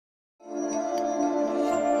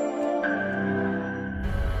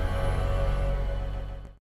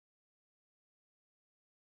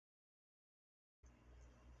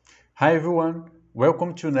Hi everyone,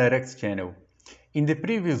 welcome to NuttX channel. In the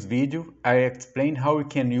previous video, I explained how we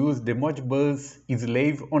can use the Modbus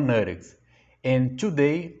slave on NuttX. And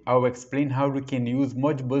today, I'll explain how we can use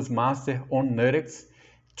Modbus Master on NuttX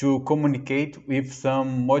to communicate with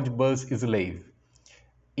some Modbus slave.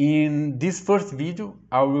 In this first video,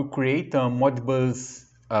 I will create a Modbus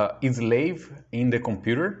slave in the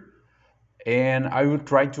computer and I will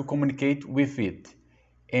try to communicate with it.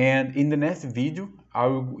 And in the next video, I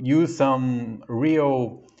will use some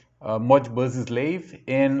real Modbus slave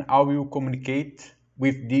and I will communicate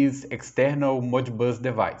with this external Modbus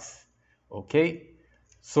device. Okay,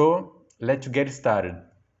 so let's get started.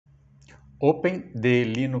 Open the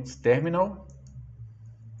Linux terminal,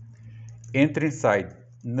 enter inside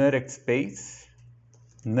NuttX space,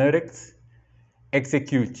 NuttX,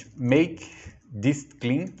 execute make dist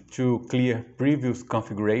clean to clear previous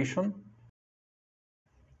configuration.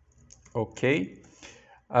 Okay.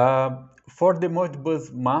 For the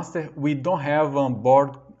Modbus Master, we don't have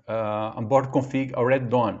onboard config already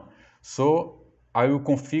done. So I will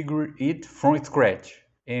configure it from scratch.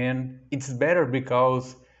 And it's better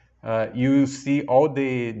because you see all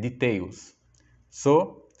the details.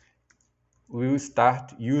 So we will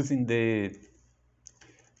start using the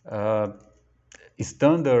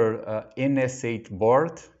standard NS8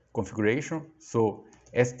 board configuration. So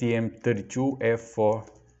STM32F4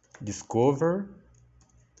 Discover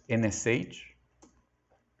NSH.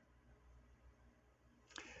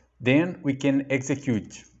 Then we can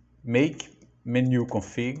execute make menu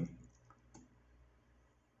config,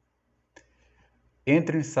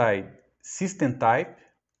 enter inside system type,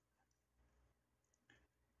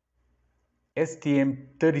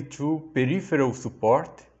 STM32 peripheral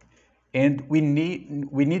support, and we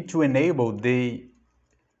need to enable the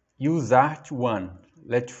UseArt1.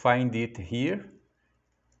 Let's find it here.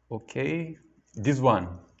 Okay, this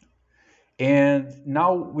one. And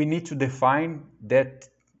now we need to define that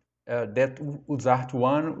that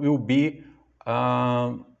UseArt1 will be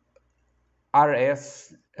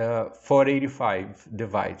RS485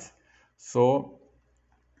 device. So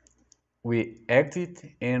we exit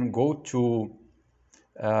and go to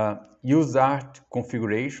UseArt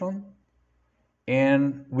configuration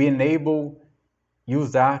and we enable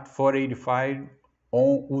UseArt 485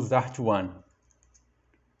 on UseArt1.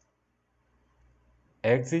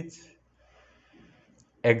 Exit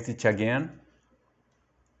again,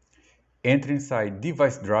 enter inside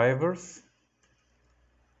device drivers,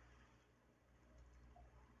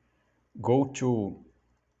 go to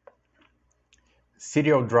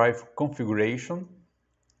serial drive configuration.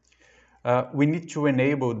 We need to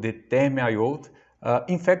enable the term IO.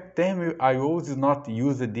 In fact, term IO is not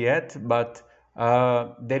used yet, but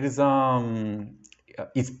there is a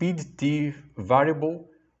speed T variable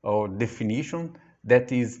or definition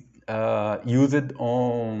that is used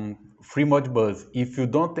on free Modbus. If you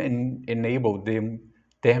don't enable the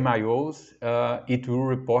term IOs, it will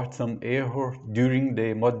report some error during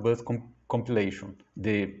the Modbus compilation,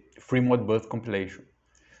 the free Modbus compilation.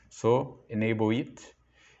 So enable it.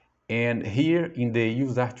 And here in the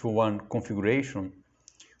UseArt1 configuration,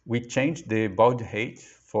 we change the baud rate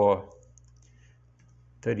for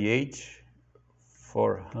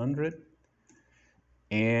 38,400.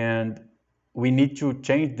 And we need to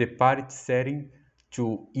change the parity setting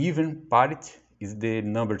to even parity is the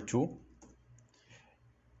number 2.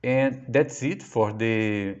 And that's it for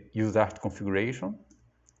the UseArt configuration.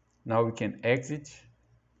 Now we can exit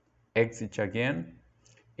again,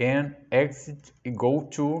 and exit go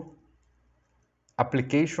to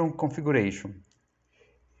application configuration.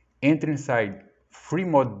 Enter inside free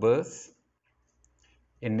Modbus,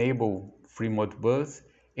 enable free Modbus,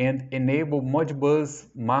 and enable Modbus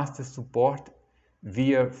Master support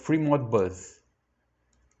via free Modbus.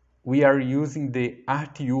 We are using the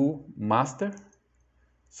RTU Master.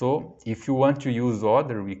 So if you want to use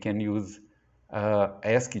other, we can use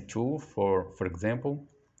ASCII2 for example.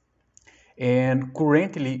 And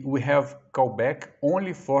currently we have callback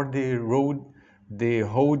only for the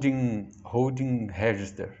holding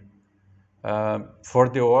register. For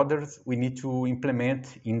the others, we need to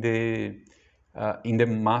implement in the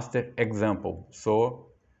master example. So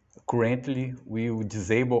currently we will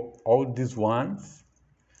disable all these ones.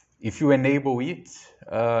 If you enable it,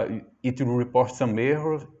 it will report some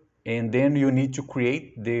errors, and then you need to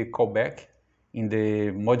create the callback in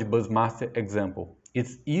the Modbus Master example.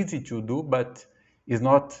 It's easy to do, but it's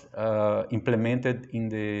not implemented in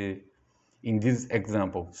this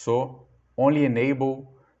example. So only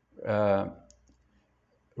enable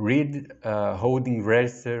read holding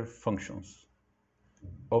register functions.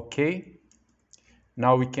 Okay,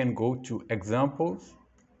 now we can go to examples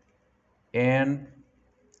and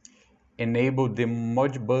enable the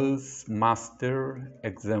Modbus Master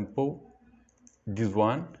example, this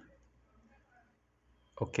one.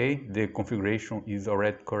 Okay, the configuration is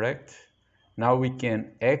already correct. Now we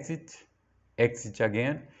can exit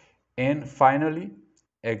again, and finally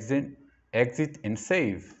exit and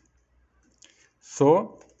save.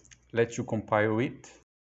 So let's you compile it.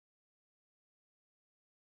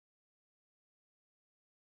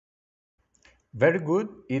 Very good,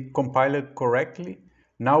 it compiled correctly.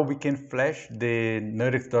 Now we can flash the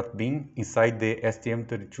NuttX.bin inside the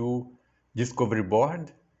STM32 discovery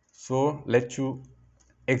board. So let's you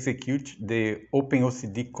execute the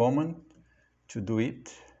OpenOCD command to do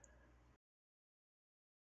it.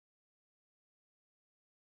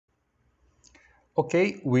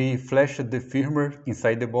 Okay, we flashed the firmware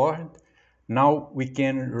inside the board. Now we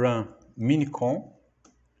can run minicon,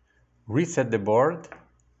 reset the board,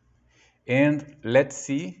 and let's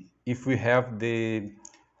see if we have the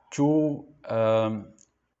two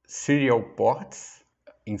serial ports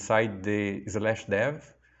inside the /dev.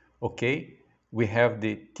 Okay, we have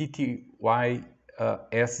the TTY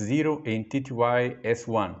S0 and TTY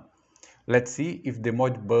S1. Let's see if the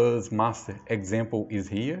Modbus Master example is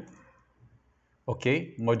here.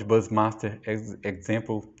 Okay, Modbus Master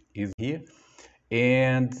example is here.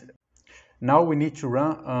 And now we need to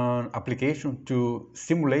run an application to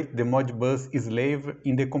simulate the Modbus slave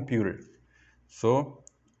in the computer. So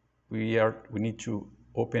we need to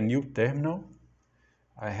open new terminal.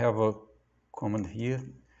 I have a command here,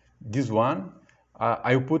 this one.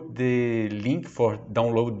 I'll put the link for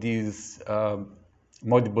download this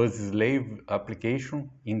Modbus slave application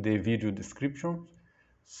in the video description.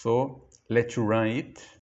 So let's run it.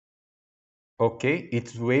 Okay,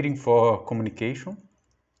 it's waiting for communication.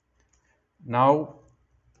 Now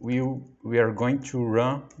we are going to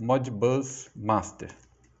run Modbus Master.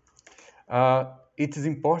 It is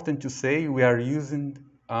important to say we are using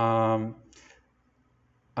a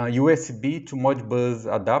USB to Modbus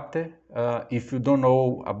adapter. If you don't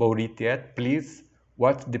know about it yet, please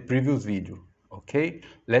watch the previous video. Okay,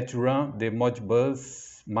 let's run the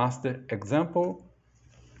Modbus Master example.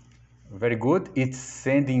 Very good. It's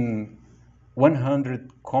sending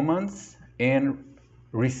 100 commands and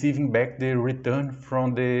receiving back the return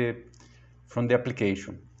from the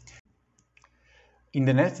application. In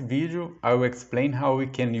the next video, I will explain how we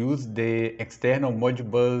can use the external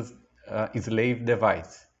Modbus slave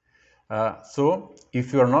device. So,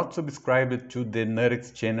 if you are not subscribed to the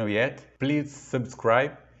NuttX channel yet, please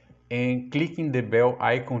subscribe and click in the bell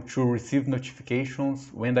icon to receive notifications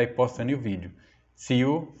when I post a new video. See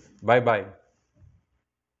you, bye bye.